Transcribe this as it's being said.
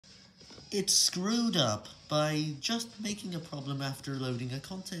It screwed up by just making a problem after loading a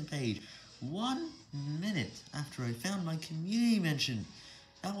content page. 1 minute after I found my community mention.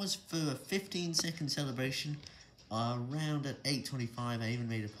 That was for a 15-second celebration. Around at 8:25, I even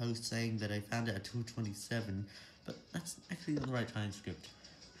made a post saying that I found it at 2:27, but that's actually not the right time script.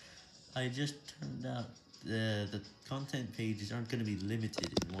 I just turned out the content pages aren't going to be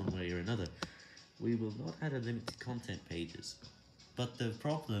limited in one way or another. We will not add a limit to content pages, but the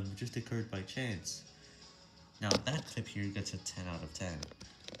problem just occurred by chance. Now that clip here gets a 10 out of 10.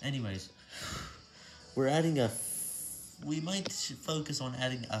 Anyways, we're adding we might focus on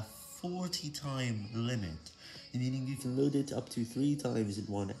adding a 40 time limit, meaning you can load it up to 3 times in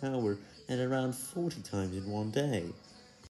 1 hour and around 40 times in 1 day.